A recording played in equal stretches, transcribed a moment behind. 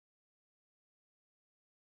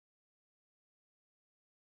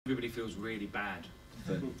Everybody feels really bad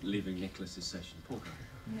for leaving Nicholas's session. Poor guy.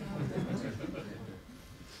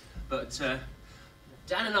 But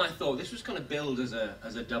Dan and I thought this was kind of billed as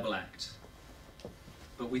a double act,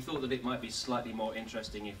 but we thought that it might be slightly more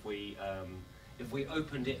interesting if we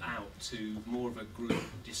opened it out to more of a group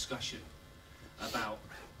discussion about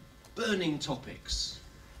burning topics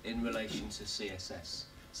in relation to CSS.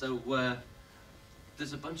 So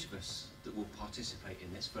there's a bunch of us that will participate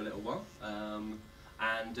in this for a little while.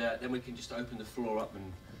 And then we can just open the floor up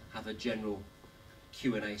and have a general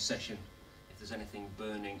Q&A session. If there's anything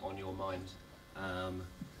burning on your mind,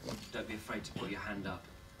 don't be afraid to put your hand up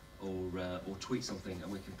or tweet something,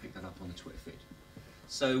 and we can pick that up on the Twitter feed.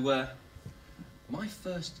 So, my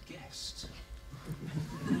first guest.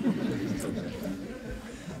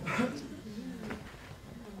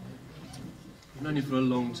 I've known you for a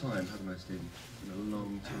long time, haven't I, Stephen? For a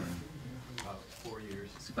long time. About 4 years.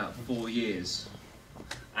 It's about 4 years.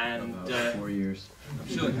 And 4 years. I'm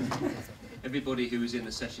sure everybody who was in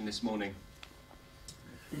the session this morning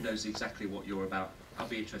knows exactly what you're about. I'll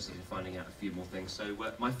be interested in finding out a few more things. So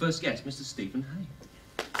my first guest, Mr. Stephen Hay.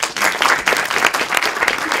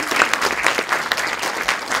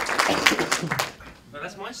 Well,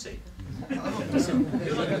 that's my seat. You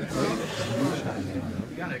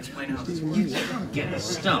gotta explain how this works. You can't get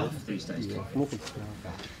stuff these days.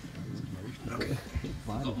 Okay.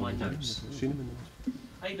 I've got my notes.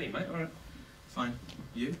 How you been, mate? All right. Fine.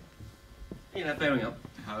 You? You know, bearing up.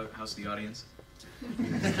 How's the audience?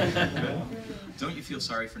 Don't you feel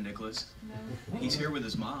sorry for Nicholas? No. He's here with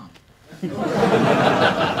his mom. I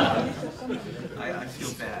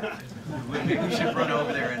feel bad. Maybe we should run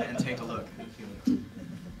over there and take a look.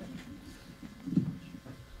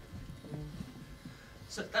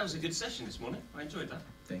 So that was a good session this morning. I enjoyed that.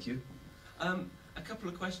 Thank you. A couple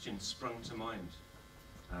of questions sprung to mind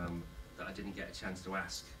that I didn't get a chance to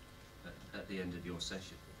ask at the end of your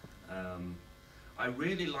session. I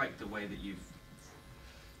really like the way that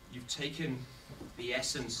you've taken the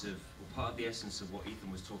essence of, or part of the essence of what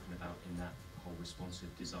Ethan was talking about in that whole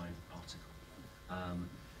responsive design article.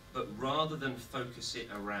 But rather than focus it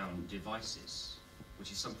around devices,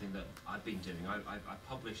 which is something that I've been doing, I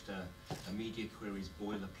published a media queries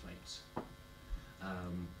boilerplate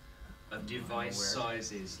of device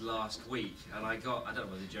sizes last week, and I don't know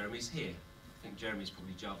whether Jeremy's here. I think Jeremy's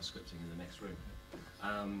probably JavaScripting in the next room.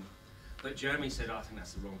 But Jeremy said, I think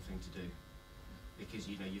that's the wrong thing to do, because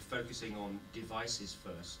you're focusing on devices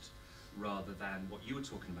first rather than what you were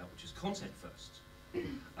talking about, which is content first.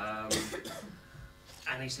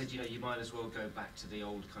 And he said, you might as well go back to the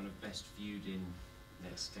old kind of best viewed in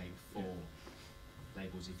Netscape 4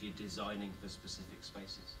 labels if you're designing for specific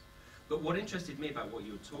spaces. But what interested me about what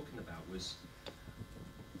you were talking about was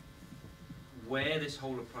where this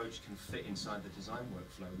whole approach can fit inside the design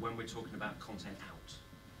workflow when we're talking about content out.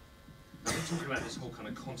 Now, we're talking about this whole kind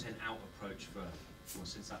of content out approach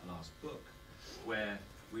since that last book, where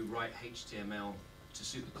we write HTML to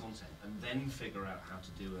suit the content and then figure out how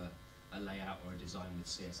to do a layout or a design with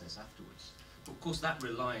CSS afterwards. But of course that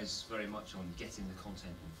relies very much on getting the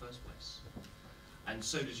content in the first place. And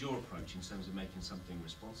so does your approach in terms of making something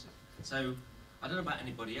responsive. So, I don't know about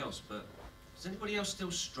anybody else, but does anybody else still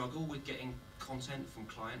struggle with getting content from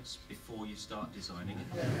clients before you start designing it?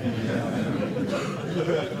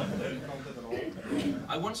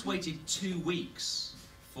 I once waited 2 weeks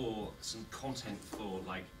for some content for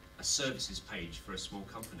like a services page for a small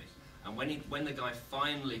company. And when the guy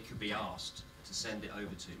finally could be asked to send it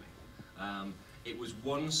over to me, it was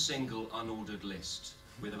one single unordered list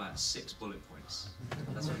with about 6 bullet points.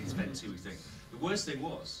 That's what he spent 2 weeks doing. The worst thing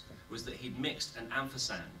was that he'd mixed an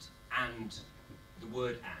ampersand and the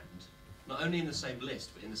word and, not only in the same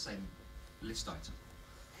list, but in the same list item,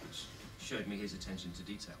 which showed me his attention to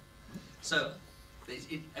detail. So,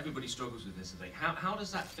 everybody struggles with this, I think. How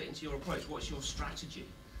does that fit into your approach? What's your strategy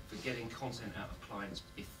for getting content out of clients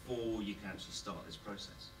before you can actually start this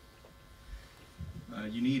process?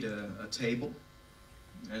 You need a table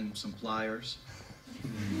and some pliers.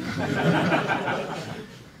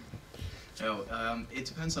 It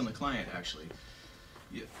depends on the client, actually.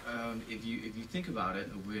 If you think about it,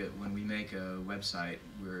 when we make a website,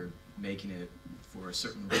 we're making it for a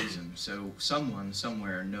certain reason. So someone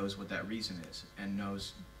somewhere knows what that reason is and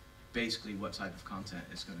knows basically what type of content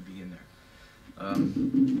is going to be in there.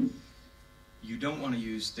 You don't want to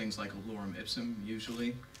use things like a lorem ipsum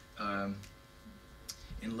usually,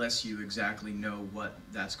 unless you exactly know what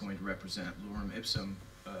that's going to represent. Lorem ipsum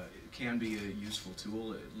can be a useful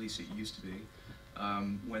tool, at least it used to be,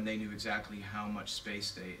 when they knew exactly how much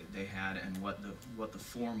space they had and what the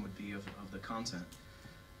form would be of the content.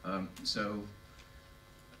 So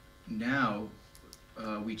now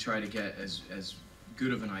we try to get as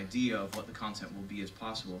good of an idea of what the content will be as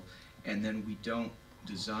possible, and then we don't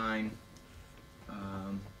design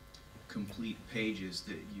complete pages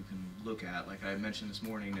that you can look at. Like I mentioned this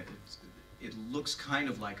morning, that it looks kind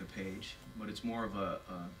of like a page, but it's more of a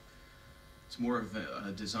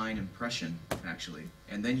design impression, actually.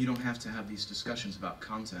 And then you don't have to have these discussions about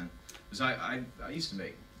content. Because I used to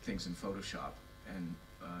make things in Photoshop and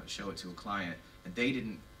show it to a client, and they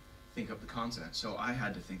didn't think up the content. So I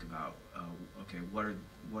had to think about, okay, what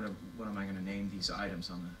am I going to name these items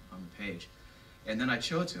on the page? And then I'd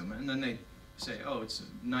show it to them, and then they say, oh, it's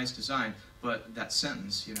a nice design, but that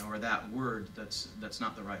sentence, you know, or that word, that's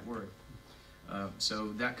not the right word.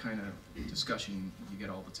 So that kind of discussion you get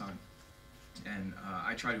all the time. And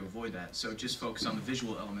I try to avoid that. So just focus on the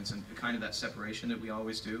visual elements and kind of that separation that we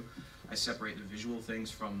always do. I separate the visual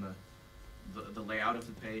things from the layout of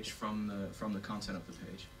the page from the content of the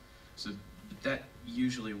page. So that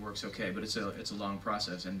usually works okay, but it's a long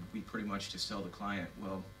process, and we pretty much just tell the client,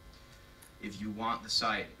 well, if you want the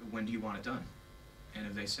site, when do you want it done? And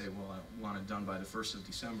if they say, well, I want it done by the 1st of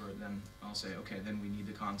December, then I'll say, okay, then we need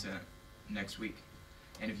the content next week.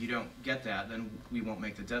 And if you don't get that, then we won't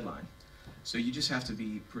make the deadline. So you just have to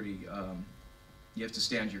be pretty, you have to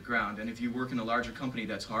stand your ground. And if you work in a larger company,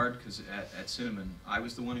 that's hard, because at Cinnamon, I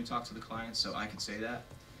was the one who talked to the clients, so I could say that.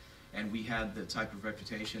 And we had the type of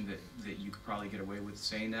reputation that you could probably get away with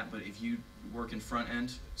saying that. But if you work in front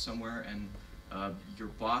end somewhere and your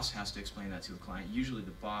boss has to explain that to a client, usually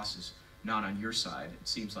the boss is not on your side. It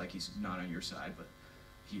seems like he's not on your side, but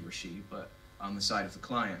he or she, but on the side of the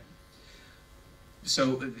client.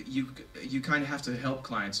 So you kind of have to help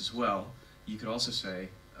clients as well. You could also say,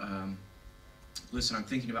 listen, I'm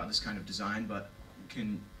thinking about this kind of design, but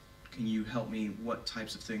can you help me? What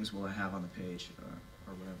types of things will I have on the page,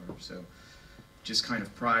 or whatever? So just kind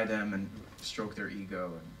of pry them and stroke their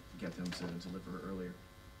ego and get them to deliver earlier.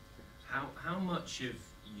 How much of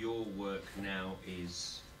your work now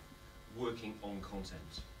is working on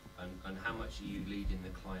content, and how much are you leading the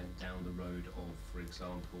client down the road of, for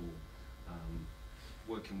example,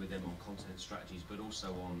 working with them on content strategies, but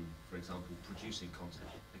also on, for example, producing content?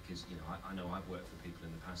 Because, you know, I know I've worked for people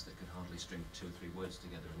in the past that could hardly string 2 or 3 words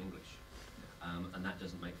together in English, and that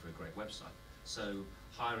doesn't make for a great website. So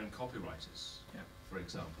hiring copywriters, yeah, for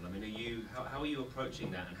example. I mean, how are you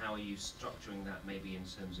approaching that, and how are you structuring that, maybe in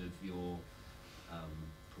terms of your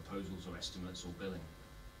proposals or estimates or billing?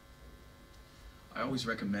 I always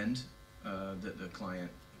recommend that the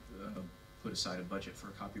client put aside a budget for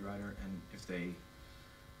a copywriter, and if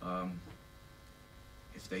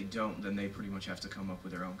they don't, then they pretty much have to come up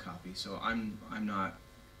with their own copy. So I'm not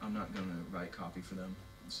going to write copy for them.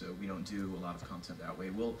 So we don't do a lot of content that way.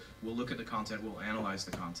 We'll look at the content, we'll analyze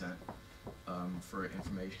the content for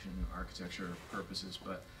information architecture purposes,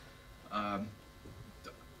 but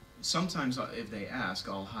sometimes if they ask,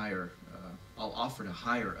 I'll offer to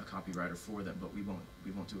hire a copywriter for them, but we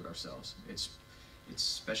won't do it ourselves. It's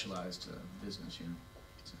specialized business, you know.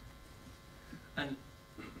 So. And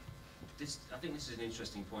I think this is an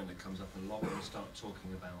interesting point that comes up a lot when we start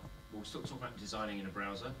talking about, we'll start talking about designing in a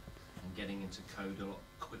browser and getting into code a lot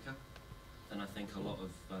quicker than I think a lot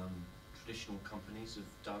of traditional companies have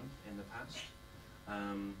done in the past.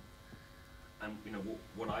 And you know,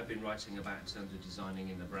 what I've been writing about in terms of designing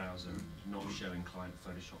in the browser, not showing client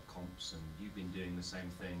Photoshop comps, and you've been doing the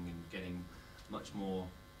same thing and getting much more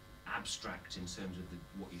abstract in terms of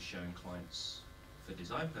what you're showing clients for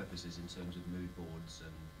design purposes, in terms of mood boards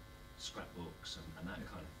and scrapbooks and that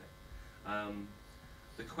kind of thing.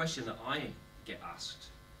 The question that I get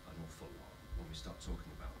asked an awful lot when we start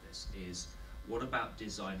talking about this is, what about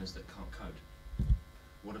designers that can't code?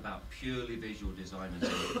 What about purely visual designers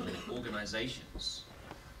or organizations,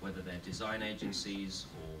 whether they're design agencies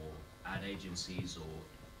or ad agencies or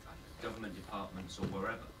government departments or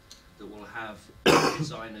wherever, that will have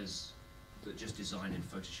designers that just design in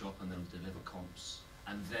Photoshop and they'll deliver comps,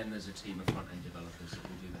 and then there's a team of front-end developers that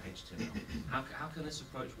will do the HTML. How can this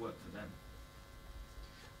approach work for them?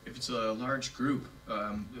 If it's a large group,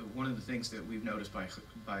 one of the things that we've noticed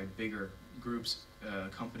by bigger groups,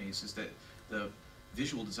 companies, is that the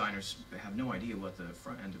visual designers have no idea what the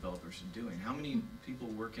front-end developers are doing. How many people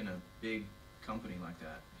work in a big company like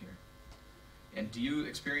that here? And do you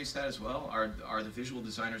experience that as well? Are the visual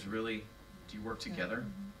designers really, do you work together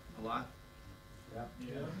a lot?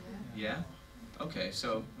 Yeah. Yeah? Okay,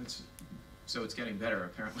 so it's getting better,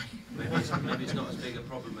 apparently. Maybe it's not as big a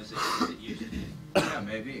problem as it used to be. Yeah,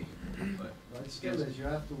 maybe. But it still is. You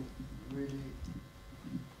have to really.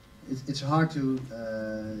 It's hard to.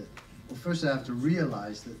 Of first they have to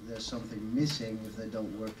realize that there's something missing if they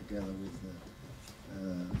don't work together with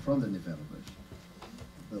the front-end developers.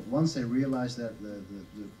 But once they realize that, the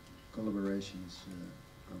collaboration is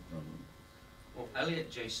no problem. Well, Elliot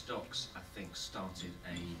J. Stocks, I think, started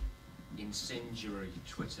a incendiary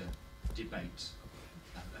Twitter debate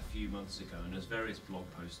a few months ago, and there's various blog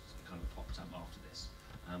posts that kind of popped up after this.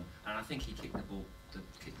 And I think he kicked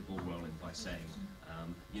the ball rolling by saying,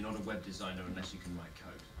 you're not a web designer unless you can write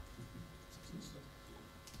code.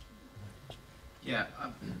 Yeah,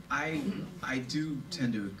 I do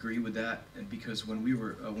tend to agree with that, and because when we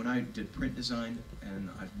were when I did print design, and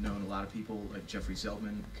I've known a lot of people like Jeffrey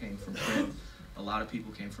Zeldman came from print, a lot of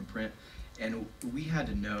people came from print, and we had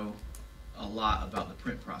to know a lot about the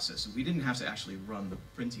print process. We didn't have to actually run the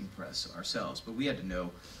printing press ourselves, but we had to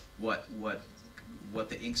know what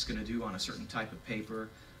the ink's going to do on a certain type of paper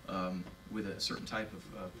with a certain type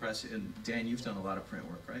of press. And Dan, you've done a lot of print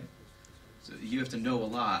work, right? So you have to know a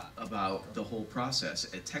lot about the whole process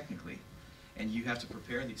technically, and you have to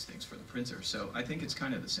prepare these things for the printer. So I think it's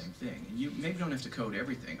kind of the same thing. And you maybe don't have to code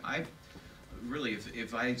everything. I really,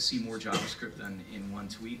 if I see more JavaScript than in one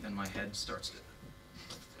tweet, then my head starts to,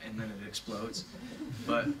 and then it explodes.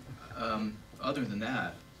 But other than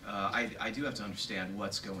that, I do have to understand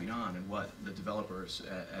what's going on and what the developers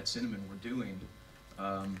at Cinnamon were doing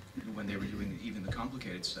when they were doing even the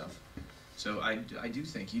complicated stuff. So I do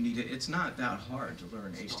think you need it. It's not that hard to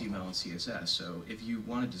learn HTML and CSS. So if you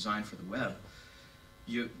want to design for the web,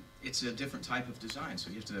 it's a different type of design. So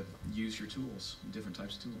you have to use your tools, different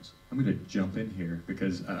types of tools. I'm going to jump in here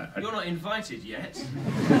because you're not invited yet.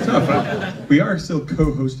 We are still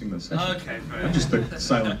co-hosting the session. Okay, fair. I'm just a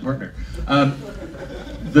silent partner.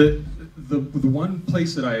 The one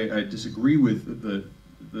place that I disagree with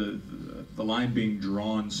the line being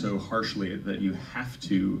drawn so harshly that you have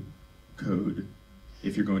to code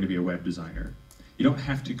if you're going to be a web designer. You don't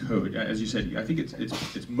have to code. As you said, I think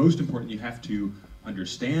it's most important you have to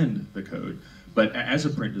understand the code. But as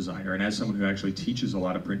a print designer and as someone who actually teaches a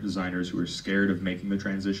lot of print designers who are scared of making the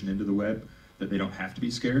transition into the web, that they don't have to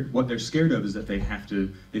be scared. What they're scared of is that they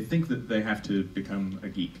think that they have to become a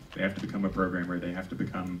geek. They have to become a programmer. They have to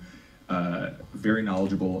become very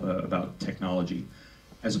knowledgeable about technology,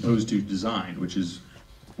 as opposed to design, which is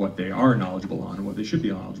what they are knowledgeable on and what they should be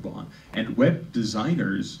knowledgeable on. And web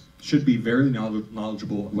designers should be very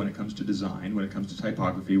knowledgeable when it comes to design, when it comes to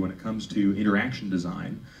typography, when it comes to interaction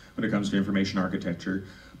design, when it comes to information architecture.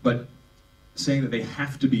 But saying that they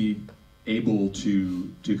have to be able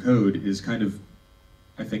to code is kind of,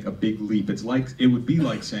 I think, a big leap. It would be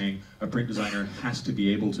like saying a print designer has to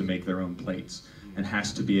be able to make their own plates and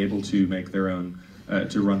has to be able to make their own,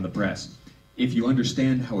 to run the press. If you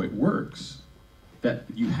understand how it works, that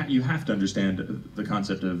you have to understand the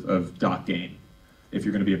concept of dot gain if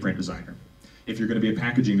you're going to be a print designer. If you're going to be a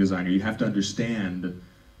packaging designer, you have to understand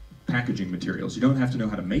packaging materials. You don't have to know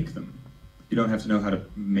how to make them. You don't have to know how to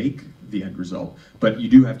make the end result, but you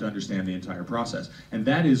do have to understand the entire process. And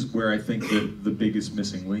that is where I think that the biggest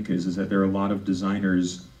missing link is that there are a lot of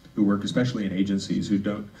designers who work, especially in agencies, who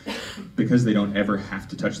don't, because they don't ever have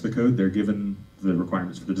to touch the code, they're given the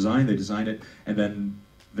requirements for the design, they design it, and then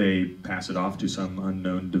they pass it off to some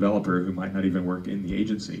unknown developer who might not even work in the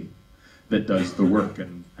agency that does the work,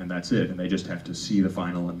 and that's it. And they just have to see the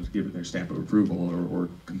final and give it their stamp of approval or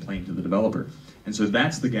complain to the developer. And so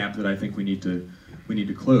that's the gap that I think we need to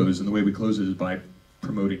close, and the way we close it is by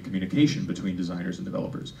promoting communication between designers and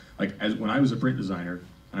developers. Like when I was a print designer,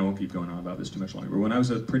 and I won't keep going on about this too much longer, but when I was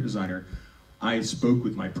a print designer, I spoke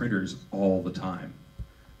with my printers all the time.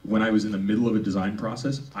 When I was in the middle of a design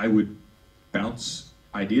process, I would bounce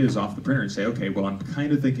ideas off the printer and say, okay, well, I'm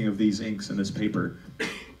kind of thinking of these inks and this paper.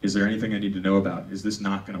 Is there anything I need to know about? Is this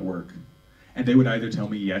not going to work? And they would either tell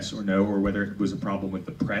me yes or no, or whether it was a problem with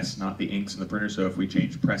the press, not the inks in the printer. So if we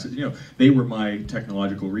changed presses, they were my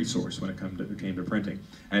technological resource when it came to printing.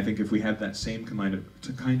 And I think if we had that same kind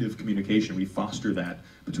of communication, we foster that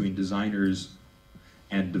between designers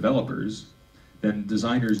and developers, then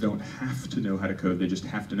designers don't have to know how to code. They just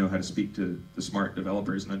have to know how to speak to the smart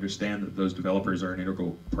developers and understand that those developers are an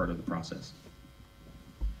integral part of the process.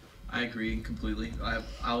 I agree completely.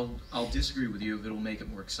 I'll disagree with you if it'll make it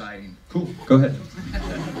more exciting. Cool, go ahead.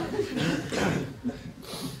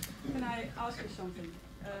 Can I ask you something?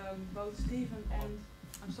 Both Stephen and,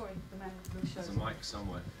 I'm sorry, the man with the blue shirt. There's a mic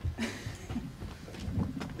somewhere.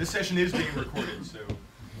 This session is being recorded, so.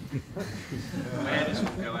 Where this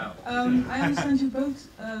will go out. I understand you both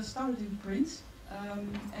started in print,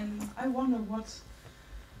 and I wonder what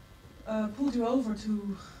pulled you over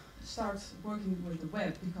to start working with the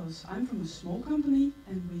web because I'm from a small company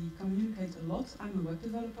and we communicate a lot. I'm a web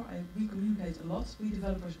developer. We communicate a lot, we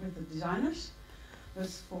developers with the designers. But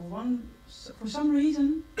for some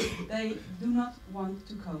reason, they do not want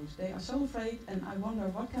to code. They are so afraid, and I wonder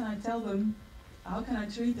what can I tell them, how can I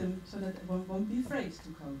treat them so that they won't be afraid to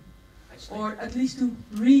code. Or at least to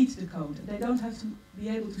read the code. They don't have to be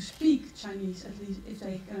able to speak Chinese, at least if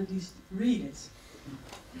they can at least read it,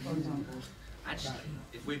 for example. Actually,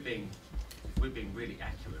 if we're being really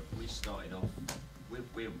accurate, we started off,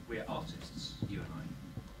 we're artists, you and I,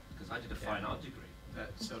 because I did a fine art degree.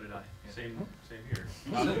 So did I. Yeah. Same here.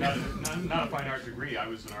 Not a fine art degree. I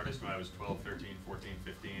was an artist when I was 12, 13, 14,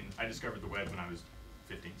 15. I discovered the web when I was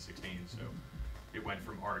 15, 16, so it went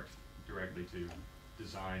from art directly to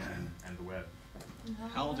design and the web.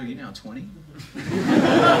 How old are you now, 20?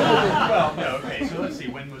 Well, no, okay, so let's see.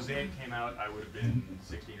 When Mosaic came out, I would have been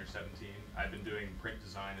 16 or 17. I've been doing print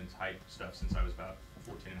design and type stuff since I was about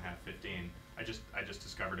 14 and a half, 15. I just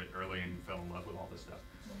discovered it early and fell in love with all this stuff.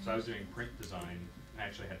 So I was doing print design and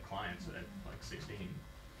actually had clients at like 16.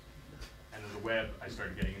 And then the web, I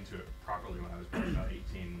started getting into it properly when I was probably about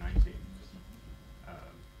 18, 19.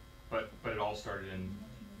 But it all started in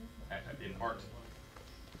art.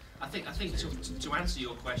 I think to answer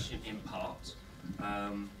your question in part,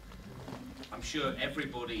 I'm sure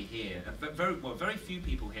everybody here, very few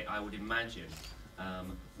people here, I would imagine,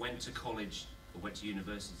 went to college or went to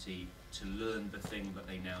university to learn the thing that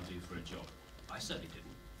they now do for a job. I certainly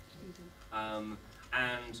didn't.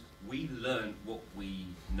 And we learn what we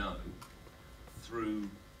know through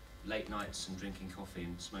late nights and drinking coffee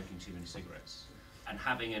and smoking too many cigarettes. And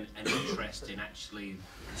having an interest in actually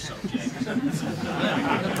the subject.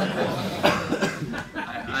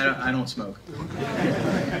 I don't smoke.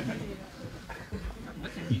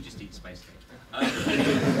 Okay, you just eat space cake. I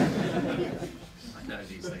know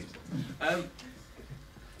these things.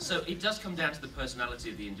 So it does come down to the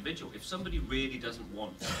personality of the individual. If somebody really doesn't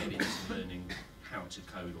want to get into learning how to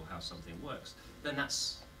code or how something works, then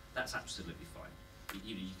that's absolutely fine.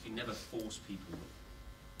 You can never force people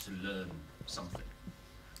to learn something.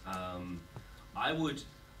 I would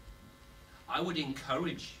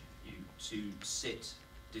encourage you to sit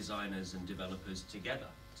designers and developers together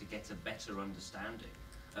to get a better understanding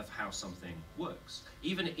of how something works,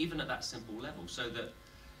 even at that simple level, so that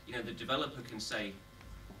the developer can say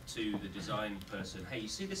to the design person, hey, you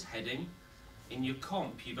see this heading? In your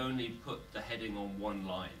comp, you've only put the heading on one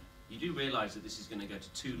line. You do realize that this is going to go to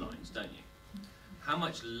 2 lines, don't you? How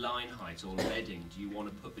much line height or leading do you want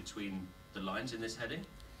to put between the lines in this heading?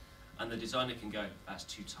 And the designer can go, that's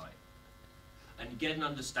too tight. And get an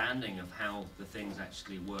understanding of how the things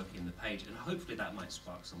actually work in the page, and hopefully that might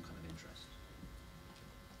spark some kind of interest.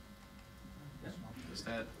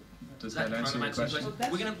 Yeah. Does that answer your question? So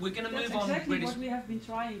we're gonna move on. That's exactly what we have been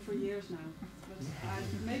trying for years now. But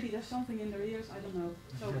maybe there's something in their ears, I don't know.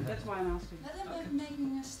 So that's why I'm asking. Let them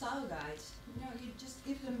making a style guide. You just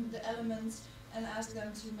give them the elements and ask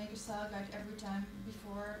them to make a style guide every time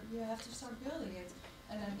before you have to start building it.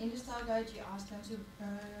 And then in the style guide, you ask them to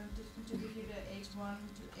give you the H1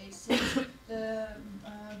 to H6, the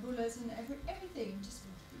bullets and everything. Just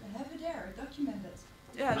have it there, document it.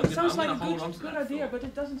 Yeah, it sounds like a good idea, but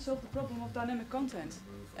it doesn't solve the problem of dynamic content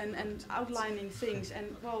and outlining things.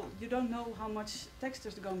 And well, you don't know how much text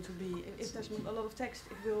there's going to be. If there's a lot of text,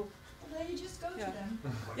 it will. Well, then you just go to them.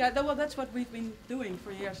 Yeah, well, that's what we've been doing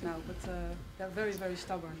for years now. But they're very, very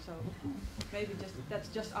stubborn. So maybe that's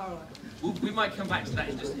just our luck. Well, we might come back to that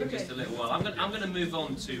in just a little while. I'm going to move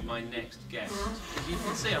on to my next guest. As you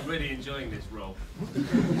can see, I'm really enjoying this role.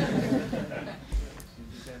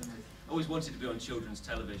 Always wanted to be on children's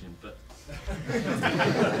television, but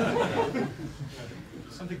There's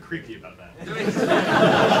something creepy about that. there is.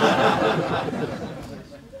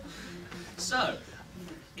 So,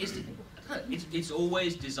 it's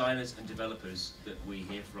always designers and developers that we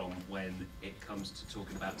hear from when it comes to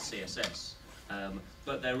talking about CSS.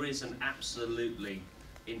 But there is an absolutely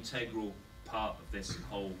integral part of this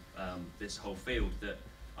whole field that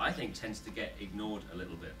I think tends to get ignored a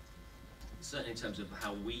little bit. Certainly in terms of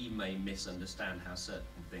how we may misunderstand how certain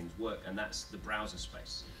things work, and that's the browser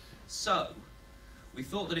space. So, we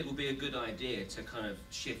thought that it would be a good idea to kind of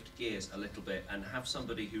shift gears a little bit and have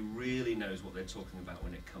somebody who really knows what they're talking about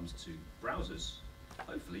when it comes to browsers.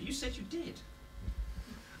 Hopefully, you said you did.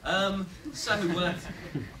 Anne van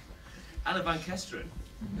Kesteren,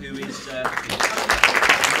 who is...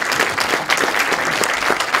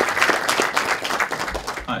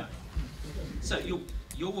 Hi. So,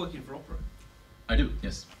 you're working for Opera. I do,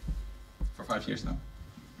 yes. For 5 years now.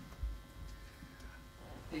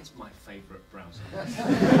 It's my favourite browser.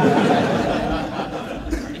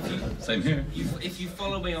 Same here. If you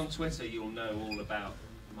follow me on Twitter, you'll know all about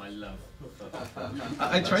my love for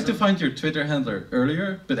I tried to find your Twitter handler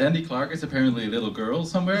earlier, but Andy Clarke is apparently a little girl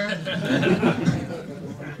somewhere.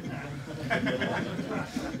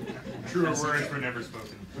 Truer words were never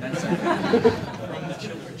spoken. That's From the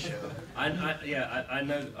children's show. I know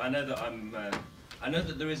that I know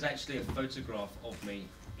that there is actually a photograph of me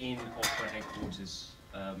in Opera headquarters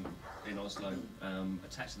in Oslo,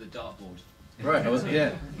 attached to the dartboard. Right,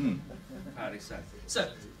 yeah. Proudly so. So,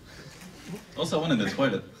 Also one in the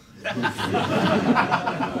toilet. I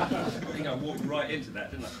think I walked right into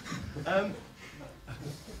that, didn't I?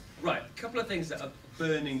 Right, a couple of things that are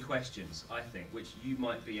burning questions, I think, which you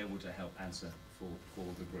might be able to help answer for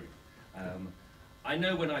the group. I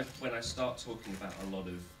know when I start talking about a lot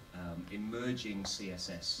of emerging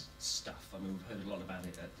CSS stuff. I mean, we've heard a lot about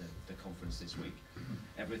it at the conference this week.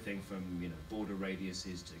 Everything from border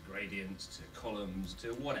radiuses to gradients to columns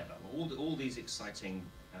to whatever. All these exciting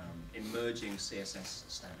emerging CSS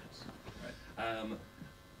standards. Right.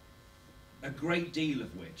 A great deal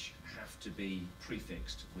of which have to be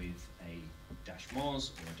prefixed with a -mos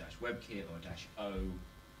or a -webkit or a -o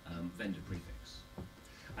vendor prefix.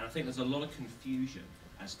 And I think there's a lot of confusion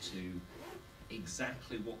as to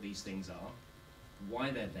exactly what these things are, why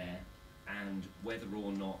they're there, and whether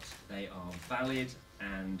or not they are valid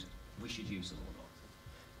and we should use them or not.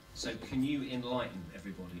 So can you enlighten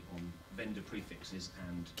everybody on vendor prefixes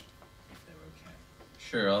and if they're okay?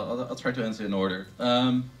 Sure, I'll try to answer in order.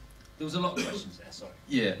 There was a lot of questions there, sorry.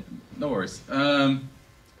 Yeah, no worries.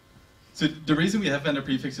 So the reason we have vendor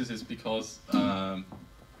prefixes is because,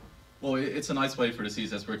 well, it's a nice way for the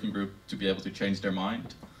CSS working group to be able to change their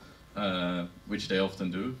mind, which they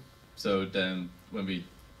often do. So then when we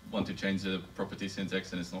want to change the property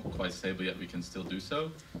syntax and it's not quite stable yet, we can still do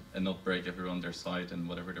so and not break everyone their site and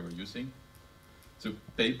whatever they were using. So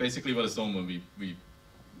basically what is done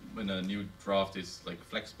when a new draft is, like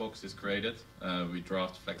Flexbox is created, we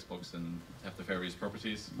draft Flexbox and have the various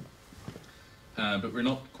properties. But we're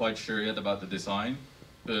not quite sure yet about the design,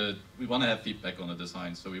 but we want to have feedback on the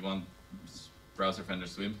design, so we want browser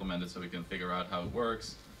vendors to implement it so we can figure out how it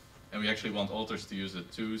works. And we actually want authors to use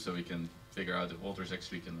it too, so we can figure out if authors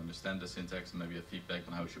actually can understand the syntax and maybe have feedback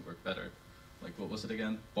on how it should work better. Like, what was it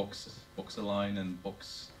again? Box align and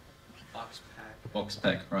box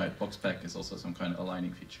pack, right. Box pack is also some kind of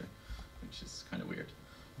aligning feature, which is kind of weird.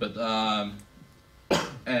 But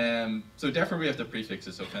so therefore we have the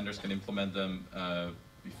prefixes, so vendors can implement them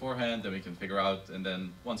beforehand, then we can figure out, and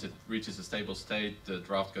then once it reaches a stable state, the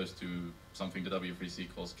draft goes to something the W3C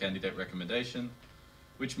calls candidate recommendation,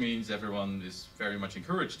 which means everyone is very much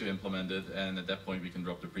encouraged to implement it, and at that point we can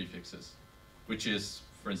drop the prefixes, which is,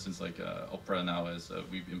 for instance, like Opera now has,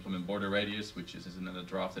 we implement border radius, which is in a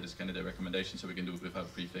draft that is candidate recommendation, so we can do it without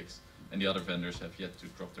prefix, and the other vendors have yet to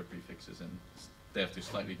drop their prefixes, and they have to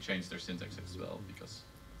slightly change their syntax as well, because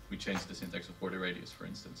we changed the syntax of border radius, for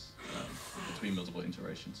instance, between multiple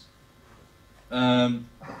iterations. And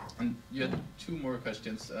you had two more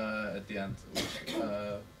questions at the end, which,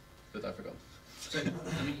 but I forgot. So,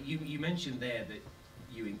 I mean, you mentioned there that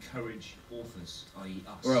you encourage authors, i.e.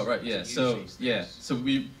 us. Well, right, yeah. So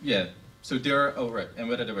they're and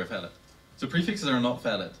whether they were valid. So prefixes are not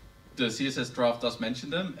valid. The CSS draft does mention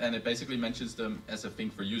them, and it basically mentions them as a thing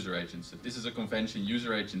for user agents. So this is a convention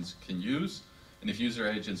user agents can use, and if user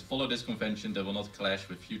agents follow this convention, they will not clash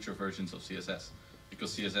with future versions of CSS,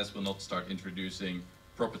 because CSS will not start introducing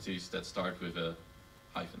properties that start with a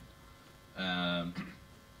hyphen.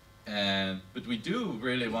 But we do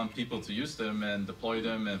really want people to use them and deploy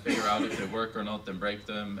them and figure out if they work or not and break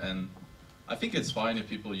them. And I think it's fine if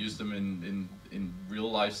people use them in real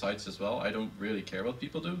life sites as well. I don't really care what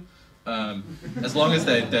people do. As long as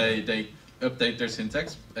they update their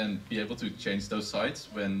syntax and be able to change those sites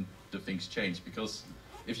when the things change. Because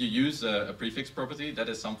if you use a prefix property, that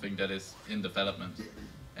is something that is in development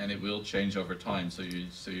and it will change over time. So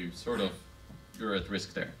you sort of, you're at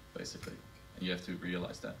risk there, basically. And you have to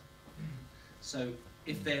realize that. So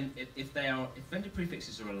if vendor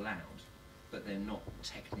prefixes are allowed, but they're not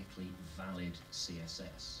technically valid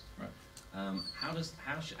CSS, right? How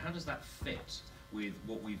does that fit with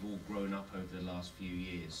what we've all grown up over the last few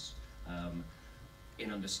years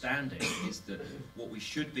in understanding? Is that what we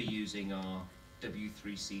should be using are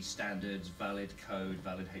W3C standards, valid code,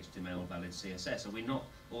 valid HTML, valid CSS? Are we not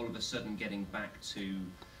all of a sudden getting back to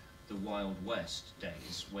the Wild West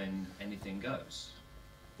days when anything goes?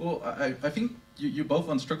 Well, I think you both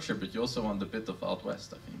want structure, but you also want a bit of Wild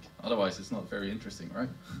West, I think. Otherwise, it's not very interesting, right?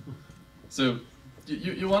 So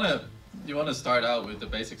you want to you want to start out with the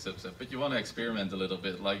basic subset, but you want to experiment a little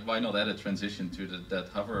bit. Like, why not add a transition to that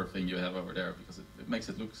hover thing you have over there, because it makes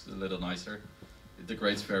it look a little nicer. It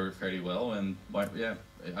degrades fairly well, and yeah,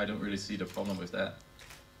 I don't really see the problem with that.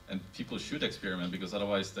 And people should experiment, because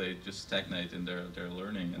otherwise they just stagnate in their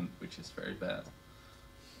learning, and which is very bad.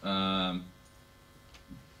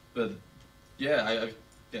 But yeah,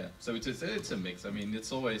 yeah. So it's a mix. I mean,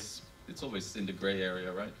 it's always in the gray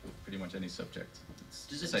area, right? With pretty much any subject. It's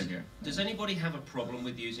the same here. Does anybody have a problem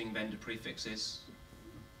with using vendor prefixes?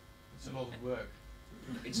 It's a lot of work.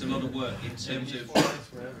 It's a lot of work in terms of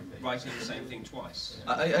writing the same thing twice.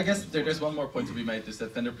 I guess there's one more point to be made, is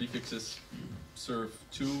that vendor prefixes serve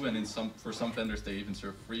two, and for some vendors they even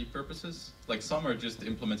serve three purposes. Like, some are just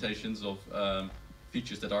implementations of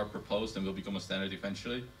features that are proposed and will become a standard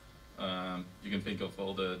eventually. You can think of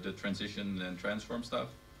all the transition and transform stuff,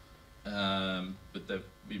 but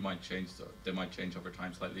they might change over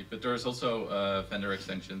time slightly. But there's also vendor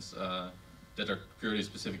extensions that are purely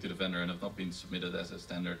specific to the vendor and have not been submitted as a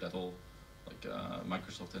standard at all. Like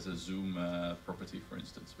Microsoft has a Zoom property, for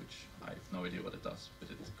instance, which I have no idea what it does, but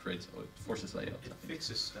it forces layout. It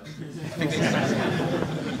fixes stuff.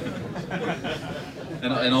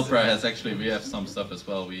 And Opera has we have some stuff as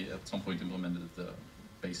well. We at some point implemented the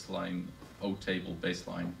baseline, O-table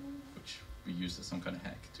baseline, which we used as some kind of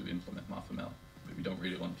hack to implement MathML, but we don't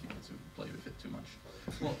really want people to play with it too much.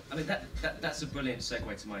 Well, I mean, that's a brilliant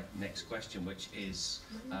segue to my next question, which is...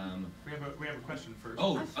 We have a question first.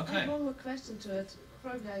 Oh, okay. I have one more question to it.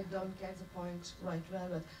 Probably I don't get the point right well,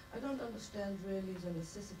 but I don't understand really the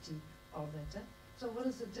necessity of it. So what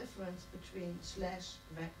is the difference between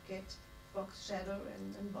 /webkit, box shadow,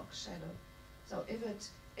 and box shadow? So if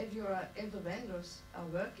the vendors are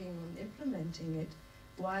working on implementing it,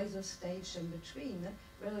 why the stage in between,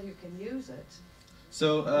 whether you can use it?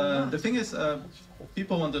 So the thing is,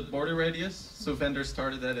 people wanted border radius, so vendors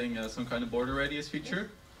started adding some kind of border radius feature,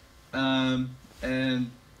 and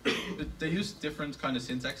they used different kind of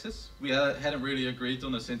syntaxes. We hadn't really agreed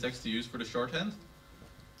on a syntax to use for the shorthand,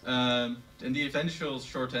 and the eventual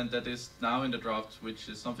shorthand that is now in the draft, which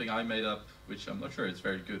is something I made up, which I'm not sure it's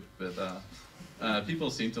very good, but people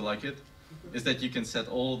seem to like it, is that you can set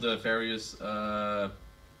all the various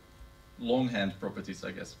longhand properties,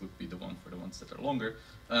 I guess would be the one for the ones that are longer.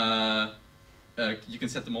 You can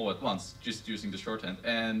set them all at once, just using the shorthand.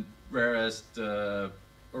 And whereas the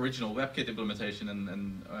original WebKit implementation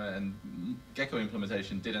and Gecko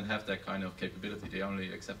implementation didn't have that kind of capability, they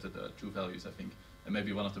only accepted true values, I think, and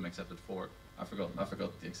maybe one of them accepted 4. I forgot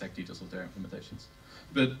the exact details of their implementations.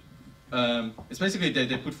 But it's basically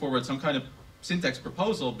they put forward some kind of syntax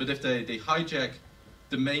proposal, but if they hijack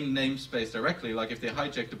the main namespace directly, like if they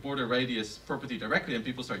hijack the border radius property directly and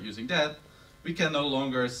people start using that, we can no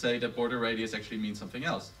longer say that border radius actually means something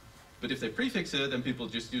else. But if they prefix it and people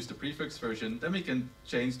just use the prefix version, then we can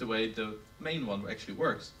change the way the main one actually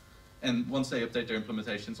works. And once they update their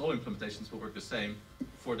implementations, all implementations will work the same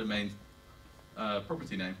for the main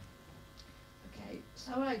property name. Okay,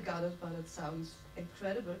 so I got it, but it sounds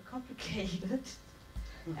incredibly complicated.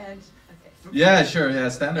 And okay. Yeah, sure. Yeah,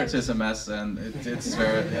 standards is a mess, and it's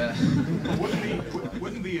very yeah.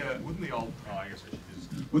 Wouldn't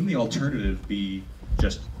the alternative be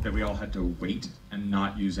just that we all had to wait and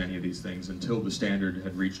not use any of these things until the standard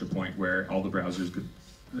had reached a point where all the browser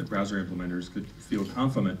implementers could feel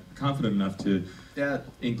confident enough to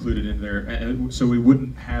include it in there, and so we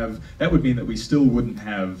wouldn't have. That would mean that we still wouldn't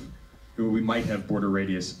have. We might have border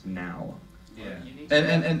radius now. Yeah.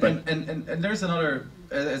 And there's another.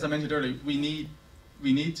 As I mentioned earlier, we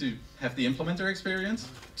need to have the implementer experience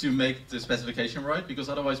to make the specification right, because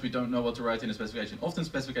otherwise we don't know what to write in a specification. Often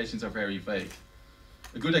specifications are very vague.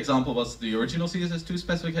 A good example was the original CSS2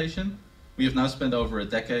 specification. We have now spent over a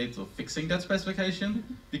decade of fixing that specification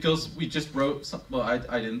because we just wrote, I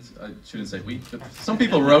shouldn't say we, but some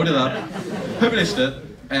people wrote it up, published it,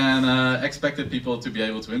 and expected people to be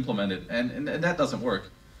able to implement it, and that doesn't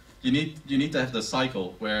work. You need to have the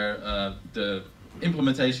cycle where the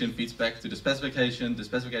implementation feeds back to the specification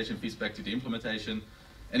feeds back to the implementation,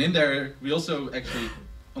 and in there we also actually,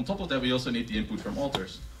 on top of that, we also need the input from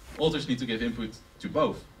authors. Authors need to give input to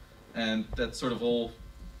both, and that sort of all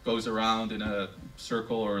goes around in a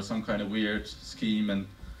circle or some kind of weird scheme, and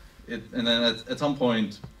then at some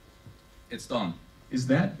point it's done. Is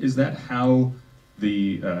that how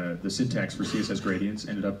the syntax for CSS gradients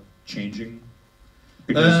ended up changing?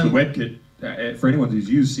 Because the WebKit, for anyone who's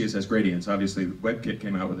used CSS gradients, obviously WebKit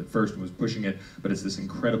came out with it first and was pushing it, but it's this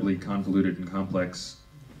incredibly convoluted and complex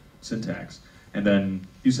syntax. And then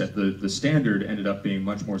you said the standard ended up being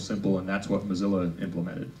much more simple, and that's what Mozilla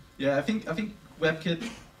implemented. Yeah, I think WebKit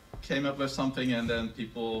came up with something, and then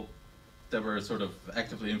people that were sort of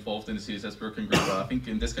actively involved in the CSS working group, I think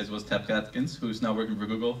in this case it was Tab Gatkins, who's now working for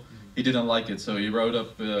Google. He didn't like it, so he wrote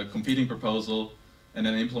up a competing proposal and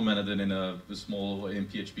then implemented it in a small, in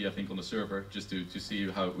PHP, I think, on the server, just to see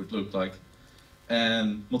how it would look like.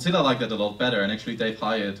 And Mozilla liked that a lot better, and actually Dave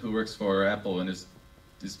Hyatt, who works for Apple and is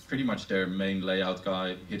pretty much their main layout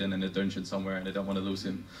guy, hidden in a dungeon somewhere, and they don't want to lose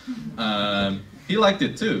him. He liked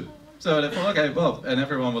it too. So they thought, okay, well, and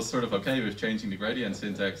everyone was sort of okay with changing the gradient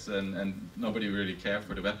syntax, and nobody really cared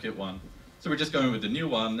for the WebKit one. So we're just going with the new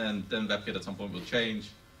one, and then WebKit at some point will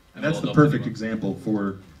change. And that's the perfect example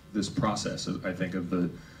for this process, I think, of the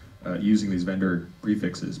using these vendor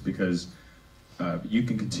prefixes, because you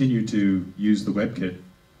can continue to use the WebKit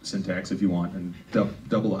syntax if you want, and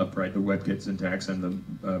double up, right, the WebKit syntax and the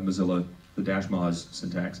Mozilla, the -moz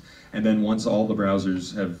syntax. And then once all the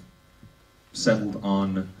browsers have settled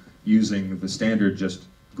on using the standard just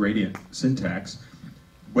gradient syntax,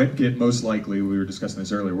 WebKit most likely, we were discussing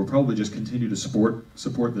this earlier, will probably just continue to support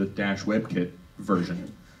the -WebKit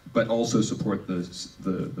version, but also support the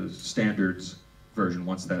standards version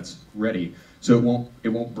once that's ready. So it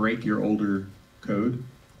won't break your older code.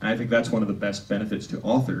 And I think that's one of the best benefits to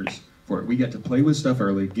authors for it. We get to play with stuff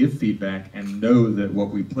early, give feedback, and know that what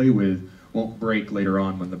we play with won't break later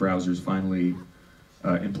on when the browsers finally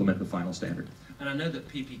implement the final standard. And I know that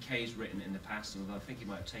PPK's written in the past, although I think he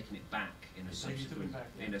might have taken it back in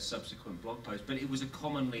a subsequent blog post, but it was a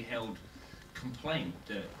commonly held complaint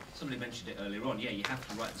that somebody mentioned it earlier on. Yeah, you have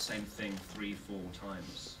to write the same thing 3-4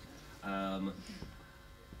 times.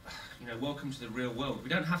 You know, welcome to the real world. We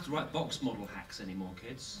don't have to write box model hacks anymore,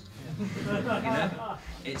 kids. You know,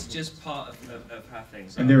 it's just part of how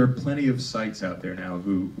things are. And there are plenty of sites out there now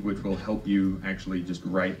which will help you actually just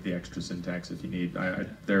write the extra syntax if you need.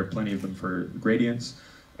 There are plenty of them for gradients.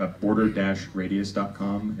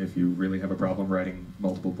 Border-radius.com if you really have a problem writing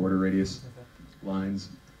multiple border radius lines.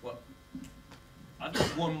 Well, I've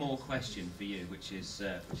got one more question for you, which has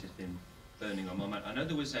been burning on my mind. I know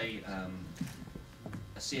there was a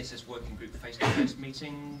CSS working group face-to-face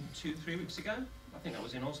meeting 2-3 weeks ago. I think that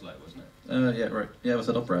was in Oslo, wasn't it? Yeah, right. Yeah, it was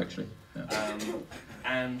at Opera actually. Yeah.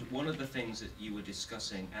 And one of the things that you were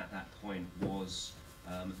discussing at that point was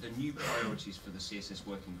the new priorities for the CSS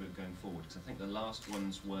working group going forward. Because I think the last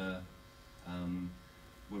ones were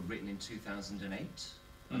written in 2008,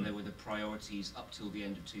 and they were the priorities up till the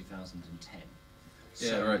end of 2010.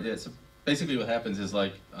 Yeah, right. Yeah. So basically, what happens is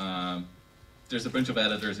like. There's a bunch of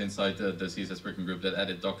editors inside the CSS working group that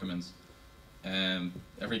edit documents, and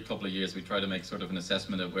every couple of years we try to make sort of an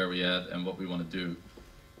assessment of where we at and what we want to do,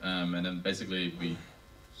 and then basically we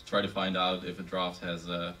try to find out if a draft has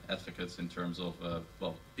advocates in terms of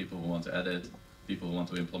well, people who want to edit, people who want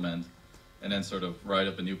to implement, and then sort of write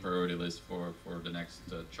up a new priority list for the next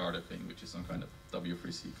charter thing, which is some kind of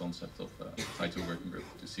W3C concept of title working group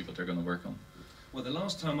to see what they're going to work on. Well, the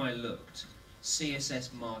last time I looked,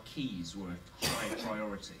 CSS marquees were a high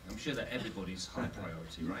priority. I'm sure that everybody's high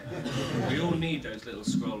priority, right? We all need those little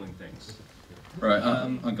scrolling things. Right,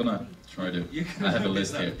 I'm gonna try to. I have a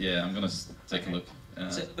list here. Yeah, I'm gonna take a look.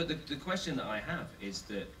 So, but the question that I have is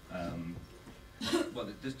that, well,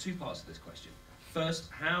 there's two parts to this question.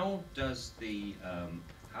 First, how does the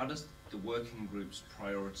working group's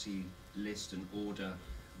priority list and order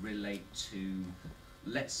relate to,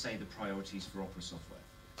 let's say, the priorities for Opera software?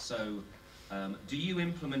 So. Do you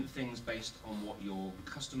implement things based on what your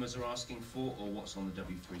customers are asking for, or what's on the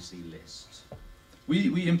W3C list?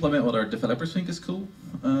 We implement what our developers think is cool,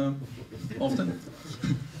 often.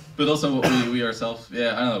 But also what we ourselves,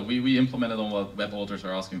 yeah, I don't know, we implement it on what web authors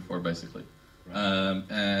are asking for, basically. Right.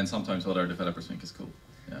 And sometimes what our developers think is cool.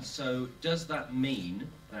 Yeah. So does that mean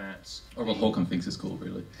that... Or what Håkan thinks is cool,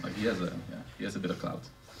 really. Like he has a bit of clout.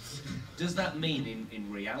 Does that mean,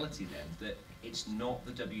 in reality then, that it's not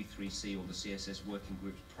the W3C or the CSS working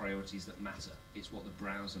group's priorities that matter? It's what the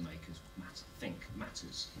browser makers think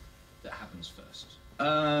matters that happens first?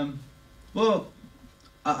 Well,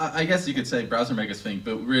 I guess you could say browser makers think,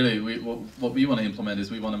 but really what we want to implement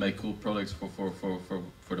is we want to make cool products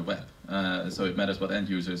for the web. So it matters what end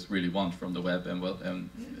users really want from the web, and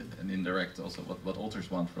indirect also what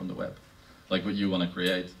authors want from the web, like what you want to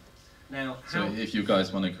create. Now, so if you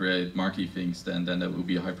guys want to create marquee things, then that would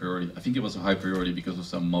be a high priority. I think it was a high priority because of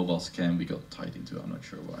some mobile scam we got tied into. I'm not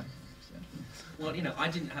sure why. Yeah. Well, you know, I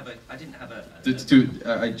didn't have a.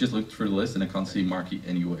 I just looked through the list and I can't see marquee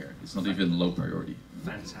anywhere. It's not even low priority.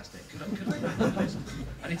 Fantastic. Could I have that list?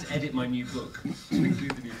 I need to edit my new book to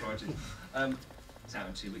include the new priorities. It's out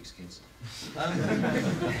in 2 weeks, kids.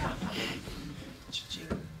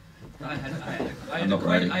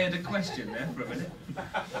 I had a question there for a minute.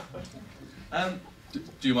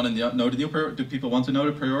 Do you want to know the new? Do people want to know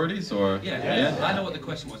the priorities, or? Yeah. I know what the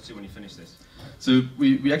question was too when you finish this. So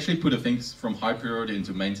we actually put things from high priority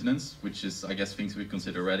into maintenance, which is, I guess, things we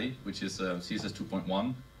consider ready, which is CSS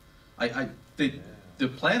 2.1. The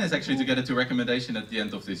plan is actually to get it to recommendation at the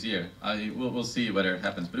end of this year. We'll see whether it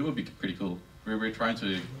happens, but it would be pretty cool. We're trying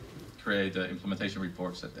to create implementation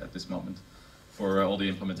reports at this moment for all the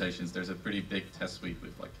implementations. There's a pretty big test suite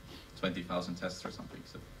with like 20,000 tests or something,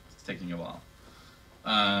 so it's taking a while.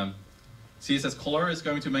 CSS Color is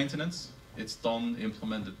going to maintenance. It's done,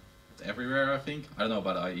 implemented everywhere, I think. I don't know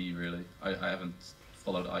about IE really. I haven't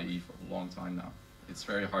followed IE for a long time now. It's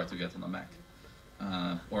very hard to get on a Mac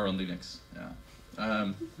or on Linux.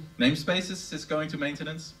 Yeah. Namespaces is going to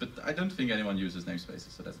maintenance, but I don't think anyone uses namespaces,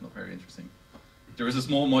 so that's not very interesting. There is a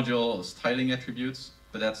small module, styling attributes,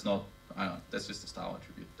 but that's not, I don't know, that's just a style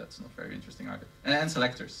attribute. That's not very interesting either. And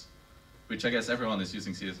selectors, which I guess everyone is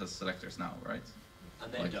using CSS selectors now, right?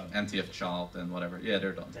 And they're like done. NTF child and whatever. Yeah,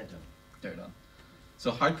 they're done. They're done. They're done.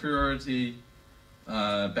 So high priority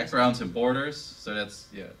backgrounds and borders. So that's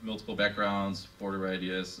multiple backgrounds, border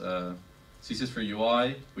radius. CSS for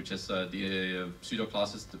UI, which is the pseudo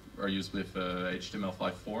classes that are used with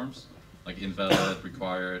HTML5 forms, like invalid,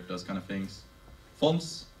 required, those kind of things.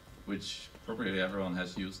 Fonts, which probably everyone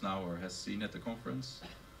has used now or has seen at the conference.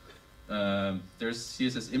 There's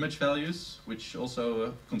CSS image values, which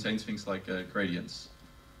also contains things like gradients.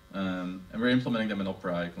 And we're implementing them in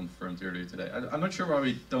Opera, I confirmed earlier today. I'm not sure why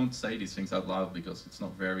we don't say these things out loud, because it's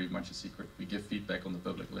not very much a secret. We give feedback on the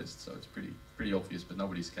public list, so it's pretty obvious, but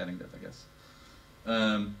nobody's scanning that, I guess.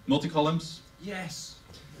 Multi-columns. Yes.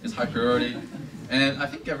 Is high priority. And I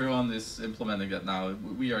think everyone is implementing that now.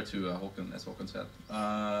 We are too, as Håkon said.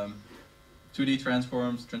 2D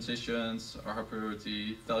transforms, transitions are high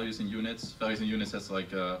priority. Values in units. Values in units has like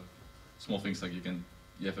small things like you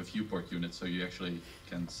have a viewport unit, so you actually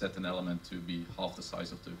can set an element to be half the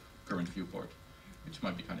size of the current viewport, which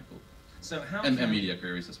might be kind of cool. So how and media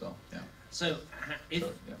queries as well. Yeah. So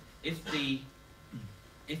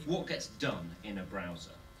if what gets done in a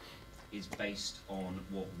browser is based on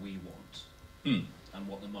what we want and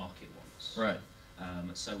what the market wants, right?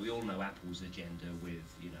 So we all know Apple's agenda with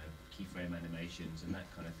keyframe animations and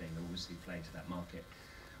that kind of thing. They're obviously playing to that market.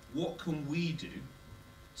 What can we do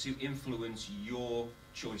to influence your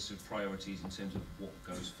choice of priorities in terms of what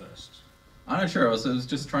goes first? I'm not sure. I was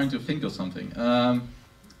just trying to think of something.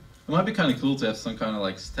 It might be kind of cool to have some kind of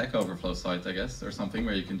like Stack Overflow site, I guess, or something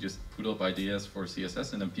where you can just put up ideas for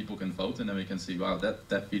CSS and then people can vote, and then we can see, wow,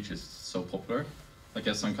 that feature is so popular. Like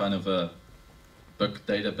have some kind of a bug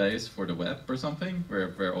database for the web or something,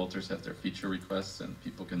 where authors have their feature requests and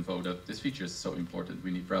people can vote up, this feature is so important,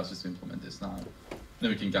 we need browsers to implement this now. Then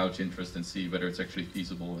we can gauge interest and see whether it's actually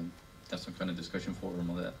feasible and have some kind of discussion forum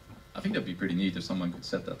on that. I think that'd be pretty neat if someone could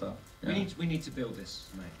set that up. Yeah. We need to build this,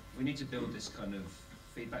 mate. We need to build this kind of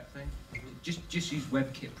feedback thing. Just use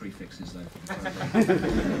WebKit prefixes though.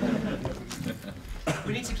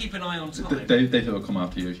 We need to keep an eye on time. Dave will come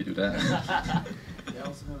after you if you do that. I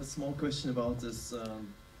also have a small question about this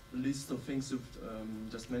list of things you've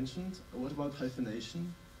just mentioned. What about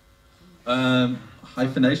hyphenation?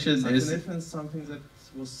 Hyphenation is something that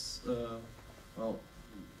was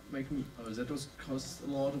that was caused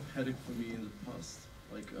a lot of headache for me in the past.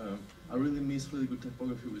 Like I really miss really good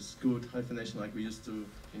typography with good hyphenation, like we used to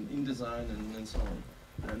in InDesign and so on.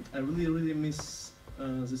 And I really miss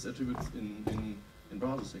this attribute in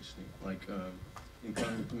browsers actually, like in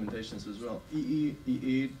current implementations as well.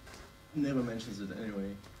 EE never mentions it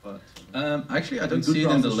anyway, but actually I don't see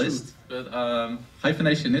it in the list, but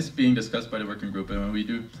hyphenation is being discussed by the working group, and we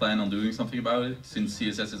do plan on doing something about it, since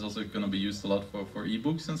CSS is also going to be used a lot for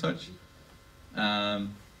ebooks and such.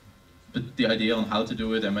 But the idea on how to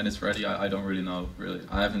do it and when it's ready, I don't really know. Really,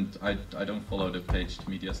 I don't follow the paged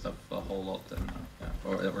media stuff a whole lot, and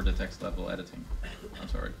or the text level editing. I'm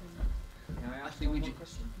sorry. Can I ask you one more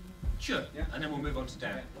question? Sure. Yeah. And then we'll move on to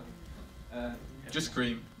Dan. Just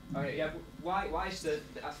scream. Okay, yeah. Why is the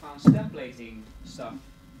advanced templating stuff?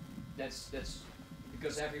 That's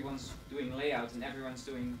because everyone's doing layout and everyone's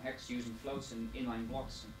doing hex using floats and inline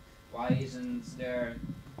blocks. Why isn't there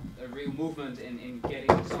a real movement in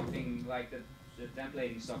getting something like the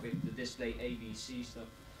templating stuff with the display ABC stuff?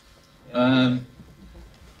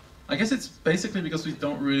 I guess it's basically because we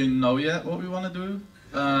don't really know yet what we want to do.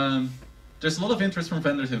 There's a lot of interest from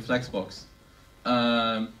vendors in Flexbox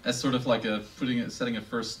as sort of like setting a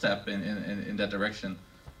first step in that direction,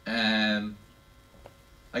 and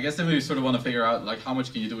I guess then we sort of want to figure out like how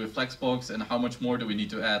much can you do with Flexbox and how much more do we need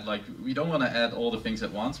to add. Like we don't want to add all the things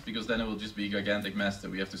at once because then it will just be a gigantic mess that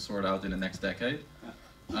we have to sort out in the next decade.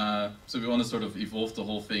 So we want to sort of evolve the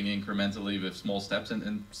whole thing incrementally with small steps,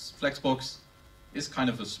 and Flexbox is kind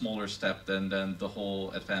of a smaller step than the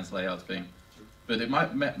whole advanced layout thing. But it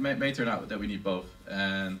may turn out that we need both,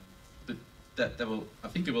 and that will, I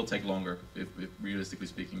think it will take longer, if realistically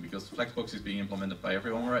speaking, because Flexbox is being implemented by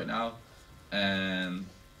everyone right now, and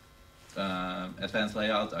advanced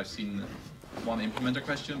layout, I've seen one implementer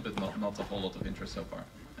question, but not a whole lot of interest so far.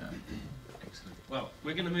 Yeah. Excellent. Well,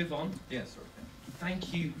 we're going to move on. Yeah, sorry.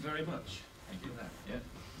 Thank you very much. Thank you. For that. Yeah.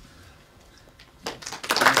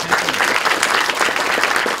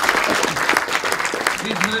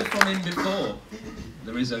 We've heard from him before.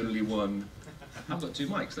 There is only one. I've got two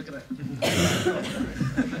mics, look at that.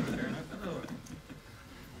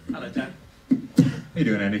 Hello, Dan. How you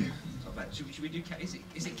doing, Andy? Not bad. Should we do, is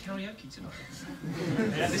it karaoke tonight?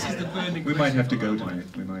 Yeah, this is the burning We might have to question go on our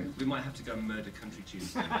tonight. mind. We might have to go and murder Country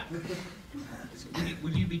Tuesday.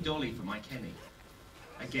 Will you be Dolly for my Kenny?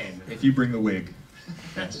 Again. If you bring the wig.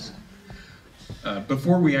 Yes.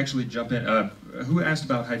 Before we actually jump in, who asked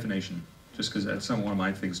about hyphenation? Just because that's one of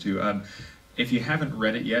my things too. If you haven't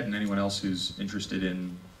read it yet, and anyone else who's interested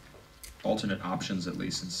in alternate options at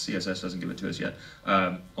least, since CSS doesn't give it to us yet,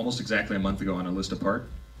 almost exactly a month ago on A List Apart,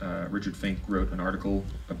 Richard Fink wrote an article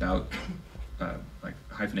about like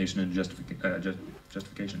hyphenation and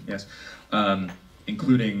justification, yes,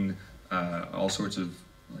 including all sorts of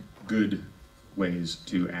like, good ways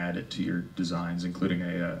to add it to your designs, including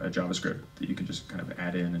a JavaScript that you can just kind of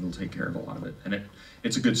add in and it'll take care of a lot of it. And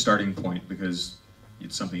it's a good starting point because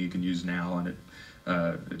it's something you can use now, and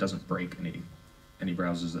it doesn't break any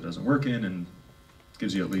browsers that doesn't work in, and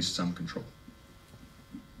gives you at least some control.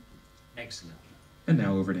 Excellent. And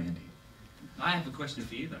now over to Andy. I have a question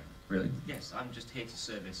for you though. Really? Yes, I'm just here to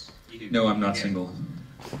service you. No, I'm not single.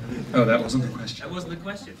 Oh, that wasn't the question. That wasn't the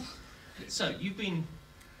question. So, you've been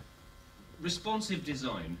responsive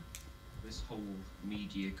design, this whole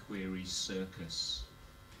media query circus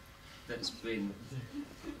that's been,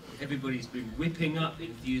 everybody's been whipping up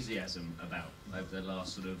enthusiasm about over the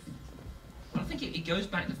last sort of, I think it goes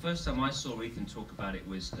back, the first time I saw Ethan talk about it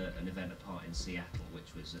was an event apart in Seattle,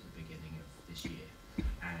 which was at the beginning of this year.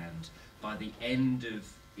 And by the end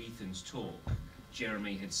of Ethan's talk,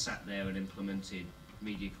 Jeremy had sat there and implemented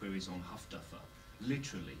media queries on Huffduffer,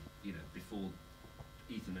 literally, you know, before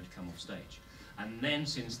Ethan had come off stage. And then,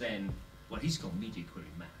 since then, well, he's gone media query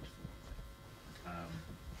mad, for one thing.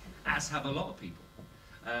 As have a lot of people.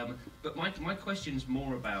 But my question's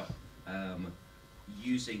more about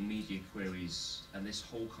using media queries and this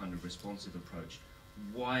whole kind of responsive approach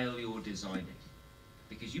while you're designing.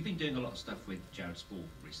 Because you've been doing a lot of stuff with Jared Spall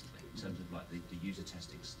recently, in terms of like the user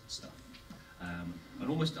testing stuff. And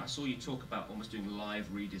almost, I saw you talk about almost doing live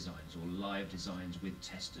redesigns or live designs with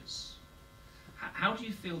testers. How do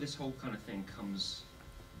you feel this whole kind of thing comes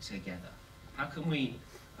together? How can we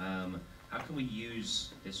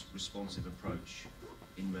use this responsive approach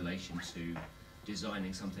in relation to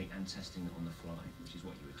designing something and testing it on the fly, which is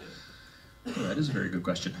what you were doing? Oh, that is a very good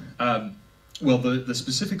question. Well, the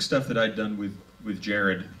specific stuff that I'd done with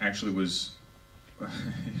Jared actually was,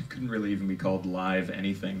 it couldn't really even be called live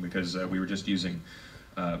anything, because we were just using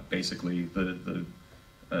basically the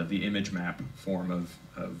image map form of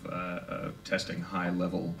testing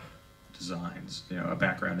high-level designs. You know, a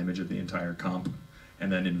background image of the entire comp,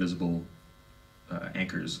 and then invisible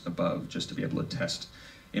anchors above, just to be able to test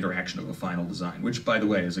interaction of a final design, which, by the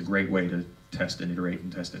way, is a great way to test and iterate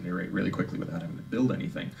really quickly without having to build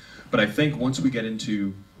anything. But I think once we get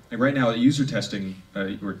into, like right now, user testing,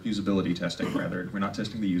 or usability testing rather, we're not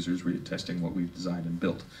testing the users, we're testing what we've designed and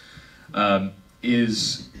built,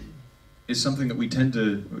 is something that we tend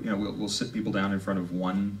to, you know, we'll sit people down in front of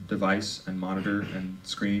one device and monitor and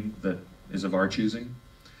screen that is of our choosing,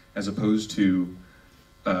 as opposed to,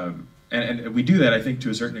 and we do that, I think, to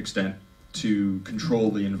a certain extent, to control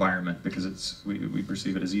the environment, because we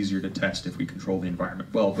perceive it as easier to test if we control the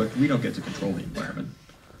environment well, but we don't get to control the environment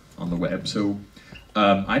on the web. So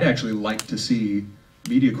I'd actually like to see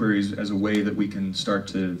media queries as a way that we can start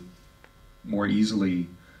to more easily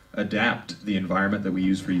adapt the environment that we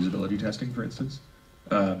use for usability testing, for instance,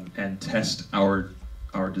 and test our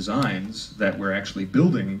designs that we're actually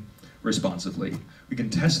building responsively. We can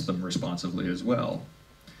test them responsively as well,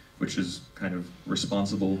 which is kind of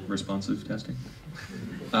responsive testing.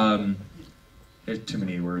 There's too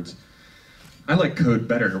many words. I like code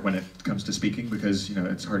better when it comes to speaking, because, you know,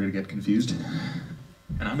 it's harder to get confused,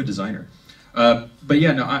 and I'm a designer. But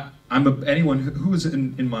yeah, no, anyone who was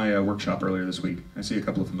in my workshop earlier this week. I see a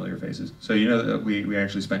couple of familiar faces. So you know that we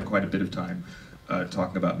actually spent quite a bit of time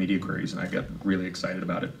talking about media queries, and I get really excited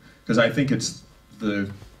about it because I think it's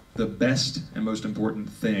the best and most important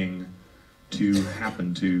thing to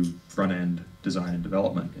happen to front-end design and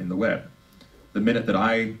development in the web. The minute that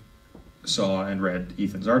I saw and read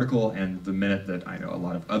Ethan's article, and the minute that I know a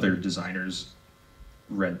lot of other designers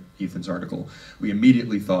read Ethan's article, we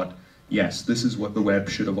immediately thought, yes, this is what the web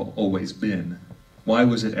should have always been. Why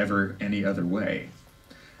was it ever any other way?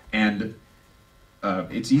 And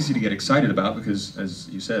it's easy to get excited about because, as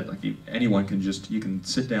you said, like anyone can you can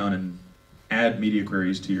sit down and add media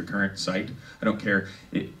queries to your current site. I don't care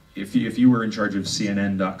if you were in charge of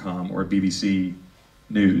CNN.com or BBC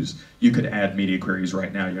News, you could add media queries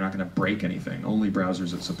right now. You're not going to break anything. Only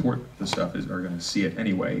browsers that support the stuff are going to see it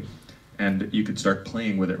anyway. And you could start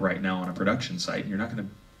playing with it right now on a production site, and you're not going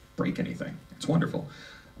to break anything. It's wonderful.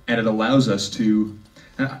 And it allows us to,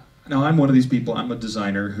 now I'm one of these people, I'm a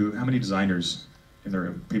designer who, how many designers in the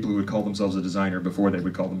room? People who would call themselves a designer before they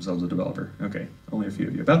would call themselves a developer. Okay, only a few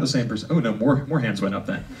of you. About the same person. Oh no, more hands went up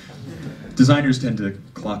then. Designers tend to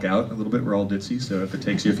clock out a little bit. We're all ditzy, so if it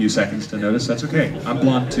takes you a few seconds to notice, that's okay. I'm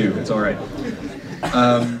blonde too, it's all right.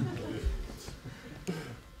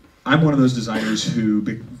 I'm one of those designers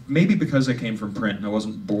who, maybe because I came from print and I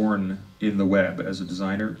wasn't born in the web as a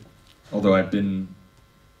designer, although I've been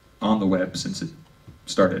on the web since it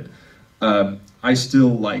started, I still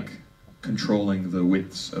like controlling the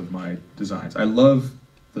widths of my designs. I love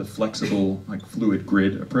the flexible, like fluid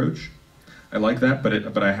grid approach. I like that,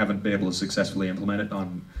 but I haven't been able to successfully implement it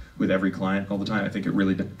with every client all the time. I think it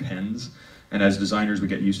really depends. And as designers, we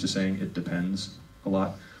get used to saying it depends a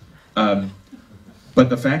lot. But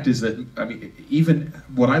the fact is that, I mean, even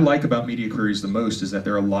what I like about media queries the most is that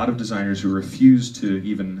there are a lot of designers who refuse to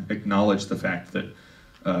even acknowledge the fact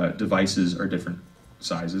that devices are different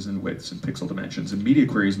sizes and widths and pixel dimensions. And media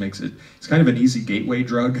queries it's kind of an easy gateway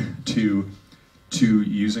drug to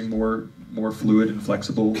using more fluid and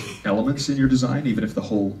flexible elements in your design, even if the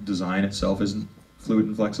whole design itself isn't fluid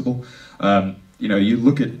and flexible. You know, you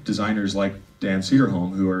look at designers like Dan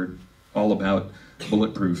Cederholm, who are all about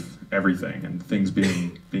bulletproof everything and things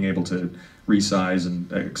being able to resize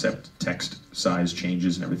and accept text size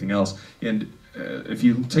changes and everything else. And if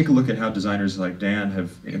you take a look at how designers like Dan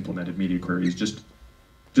have implemented media queries just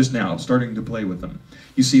now, starting to play with them,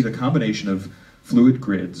 you see the combination of fluid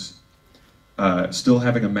grids, still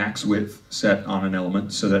having a max width set on an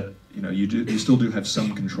element so that you still do have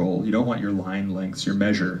some control. You don't want your line lengths, your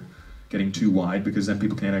measure, getting too wide because then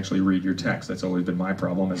people can't actually read your text. That's always been my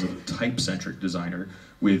problem as a type-centric designer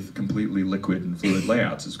with completely liquid and fluid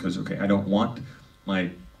layouts, is because, okay, I don't want my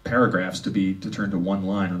paragraphs to turn to one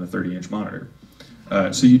line on a 30-inch monitor.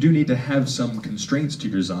 So you do need to have some constraints to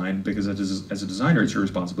your design because as a designer, it's your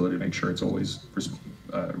responsibility to make sure it's always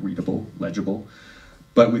readable, legible.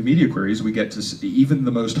 But with media queries, we get to see even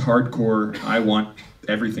the most hardcore, I want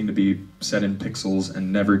everything to be set in pixels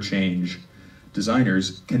and never change,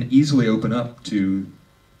 designers can easily open up to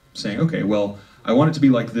saying, okay, well, I want it to be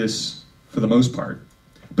like this for the most part,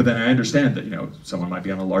 but then I understand that someone might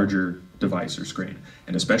be on a larger device or screen,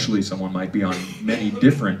 and especially someone might be on many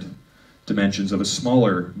different dimensions of a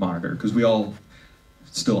smaller monitor, because we all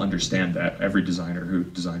still understand that. Every designer who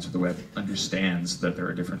designs for the web understands that there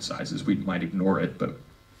are different sizes. We might ignore it, but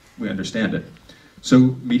we understand it. So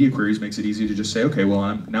media queries makes it easy to just say, okay,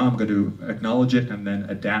 well, now I'm going to acknowledge it and then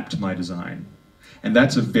adapt my design. And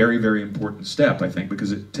that's a very, very important step, I think,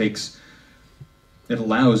 because it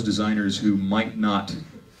allows designers who might not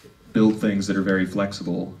build things that are very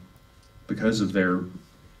flexible because of their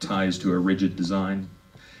ties to a rigid design.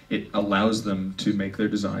 It allows them to make their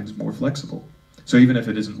designs more flexible. So even if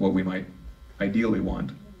it isn't what we might ideally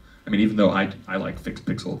want, I mean, even though I like fixed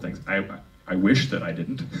pixel things, I wish that I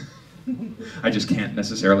didn't. I just can't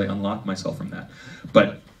necessarily unlock myself from that.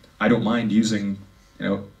 But I don't mind using,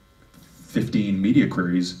 15 media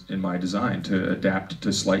queries in my design to adapt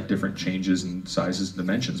to slight different changes in sizes and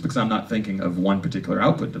dimensions, because I'm not thinking of one particular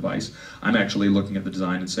output device. I'm actually looking at the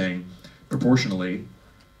design and saying, proportionally,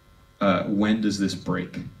 when does this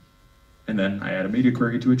break? And then I add a media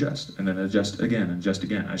query to adjust, and then adjust again, and adjust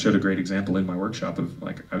again. I showed a great example in my workshop of,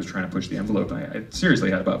 I was trying to push the envelope. I seriously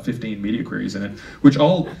had about 15 media queries in it, which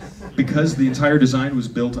all, because the entire design was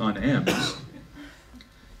built on M's,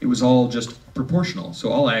 it was all just proportional.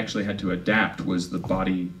 So all I actually had to adapt was the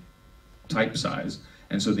body type size,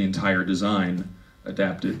 and so the entire design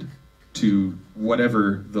adapted to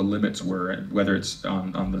whatever the limits were, whether it's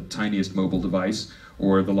on the tiniest mobile device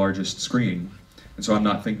or the largest screen. And so I'm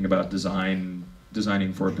not thinking about design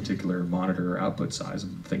designing for a particular monitor or output size.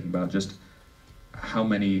 I'm thinking about just how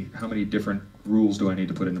many different rules do I need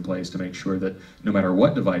to put into place to make sure that no matter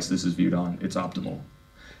what device this is viewed on, it's optimal.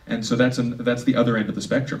 And so that's the other end of the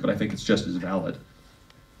spectrum, but I think it's just as valid.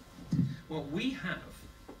 Well, we have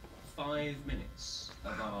 5 minutes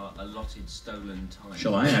of our allotted stolen time.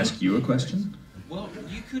 Shall I ask you a question? Well,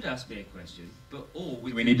 you could ask me a question, but Do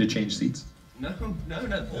we need to change seats? No.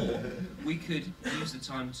 Or we could use the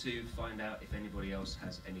time to find out if anybody else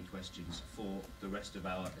has any questions for the rest of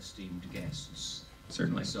our esteemed guests.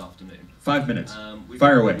 Certainly. This afternoon. 5 minutes.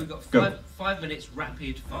 Fire away. We've got Go. 5 minutes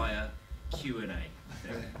rapid fire Q&A.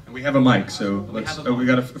 And we have a mic, so We let's. have a We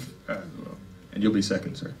mic. got and you'll be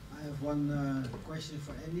second, sir. I have one question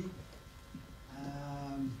for Andy.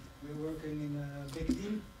 We're working in a big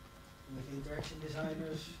team with interaction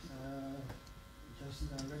designers, just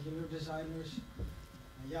regular designers,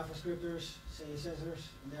 JavaScripters, CSSers,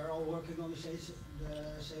 and they're all working on the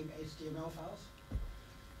same HTML files.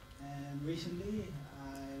 And recently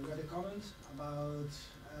I read a comment about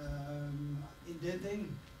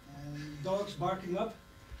indenting and dogs barking up.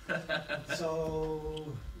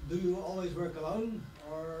 So, do you always work alone,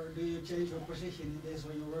 or do you change your position in this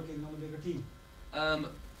when you're working on a bigger team?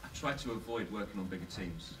 I try to avoid working on bigger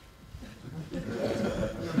teams.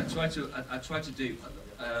 I try to do.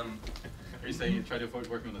 Are you saying you try to avoid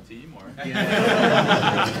working on a team, or?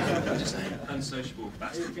 Yeah. Just unsociable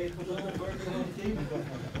bastard. Are you capable of working on a team?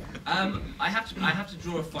 I have to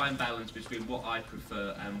draw a fine balance between what I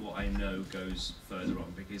prefer and what I know goes further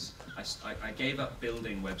on, because I gave up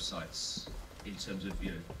building websites in terms of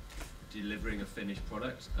delivering a finished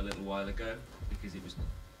product a little while ago because it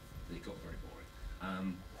got very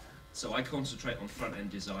boring. So I concentrate on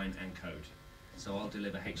front-end design and code. So I'll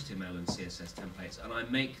deliver HTML and CSS templates, and I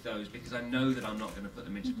make those because I know that I'm not going to put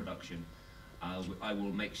them into production. I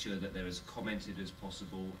will make sure that they're as commented as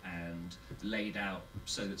possible and laid out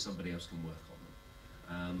so that somebody else can work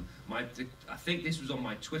on them. I think this was on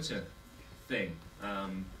my Twitter thing.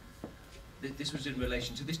 This was in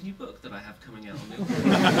relation to this new book that I have coming out on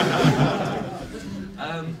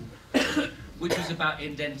the which was about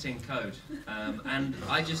indenting code. And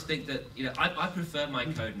I just think that, I prefer my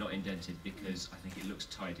code not indented because I think it looks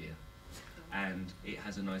tidier and it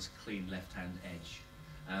has a nice clean left-hand edge.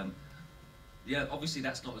 Yeah, obviously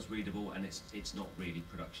that's not as readable and it's not really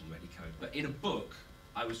production-ready code. But in a book,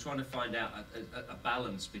 I was trying to find out a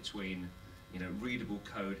balance between readable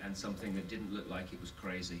code and something that didn't look like it was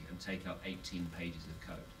crazy and take up 18 pages of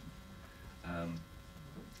code.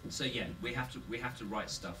 So yeah, we have to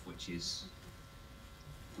write stuff which is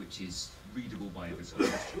readable by everybody.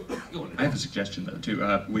 Go on. I have a suggestion though too.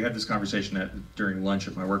 We had this conversation during lunch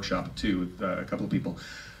at my workshop too with a couple of people.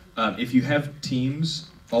 If you have teams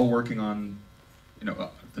all working on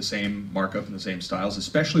the same markup and the same styles,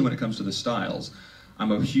 especially when it comes to the styles,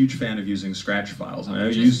 I'm a huge fan of using Scratch files, and I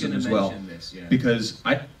use them as well, because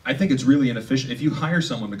I think it's really inefficient. If you hire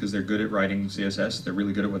someone because they're good at writing CSS, they're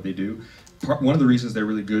really good at what they do, one of the reasons they're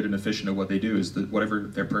really good and efficient at what they do is that whatever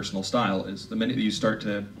their personal style is, the minute that you start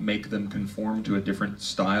to make them conform to a different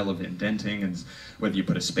style of indenting, and whether you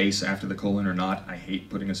put a space after the colon or not, I hate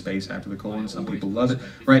putting a space after the colon, some people love it,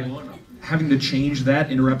 right? Having to change that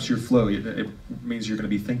interrupts your flow. It means you're going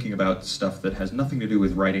to be thinking about stuff that has nothing to do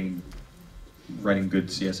with writing good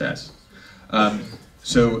CSS.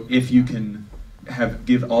 So if you can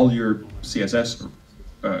give all your CSS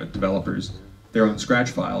developers their own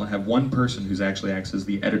Scratch file and have one person who's actually acts as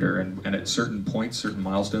the editor, and at certain points, certain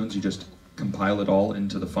milestones, you just compile it all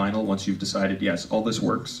into the final. Once you've decided, yes, all this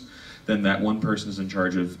works, then that one person is in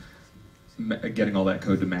charge of getting all that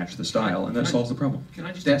code to match the style, and that solves the problem. Can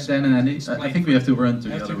I just Dan and Andy, I think we have to run to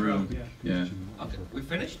the other room. Yeah. Okay, we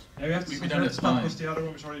finished? Yeah, we have to done it fine. because the other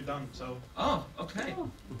room is already done. So. Oh, okay.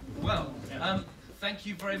 Well, thank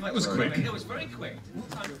you very much. That was quick. It was very quick.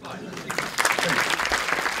 Time flies.